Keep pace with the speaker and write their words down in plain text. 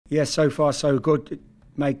Yeah, so far so good.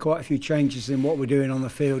 Made quite a few changes in what we're doing on the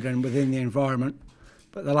field and within the environment.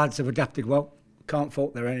 But the lads have adapted well. Can't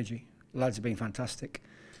fault their energy. The lads have been fantastic.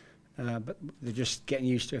 But they're just getting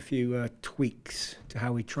used to a few tweaks to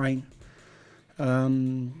how we train.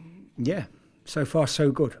 Yeah, so far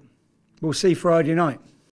so good. We'll see Friday night.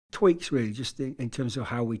 Tweaks really, just in terms of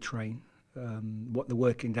how we train, what the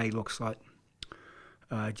working day looks like.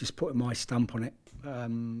 Just putting my stamp on it.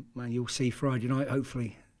 And you'll see Friday night,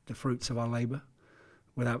 hopefully, the fruits of our labour,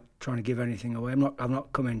 without trying to give anything away. I'm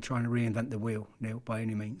not coming trying to reinvent the wheel, Neil, by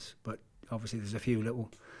any means. But obviously, there's a few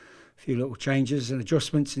little changes and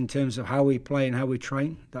adjustments in terms of how we play and how we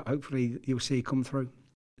train that hopefully you'll see come through.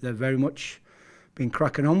 They've very much been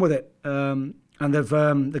cracking on with it, and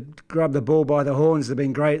they've grabbed the ball by the horns. They've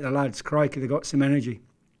been great. The lads, crikey, they've got some energy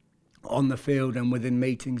on the field and within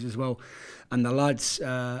meetings as well. And the lads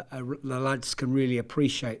can really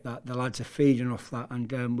appreciate that. The lads are feeding off that,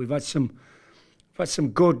 and we've had some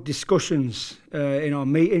good discussions in our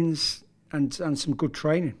meetings and some good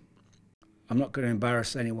training. I'm not going to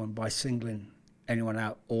embarrass anyone by singling anyone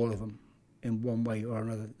out, all of them, in one way or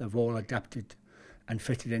another. They've all adapted and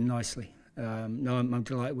fitted in nicely. No, I'm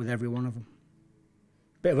delighted with every one of them.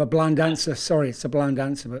 Bit of a bland answer. Sorry, it's a bland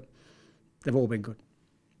answer, but they've all been good.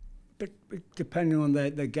 But depending on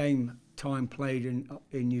the game time played in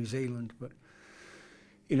New Zealand, but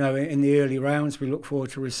you know, in the early rounds, we look forward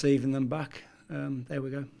to receiving them back. There we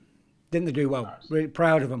go. Didn't they do well? Really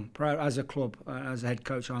proud of them. Proud as a club, as a head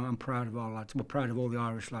coach. I'm proud of our lads. We're proud of all the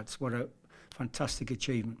Irish lads. What a fantastic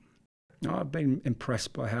achievement. I've been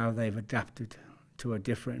impressed by how they've adapted to a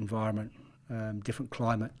different environment, different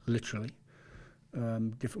climate, literally,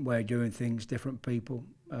 different way of doing things, different people.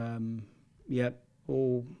 Yeah,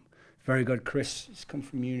 all very good. Chris has come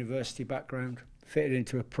from a university background, fitted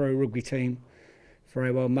into a pro rugby team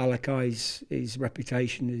very well. Malakai's his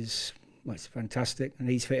reputation is, well, it's fantastic, and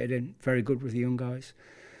he's fitted in very good with the young guys.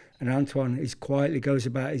 And Antoine is quietly goes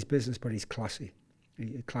about his business, but he's classy.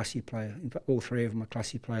 He's a classy player. In fact, all three of them are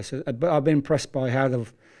classy players. So, but I've been impressed by how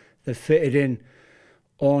they've fitted in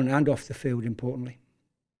on and off the field, importantly.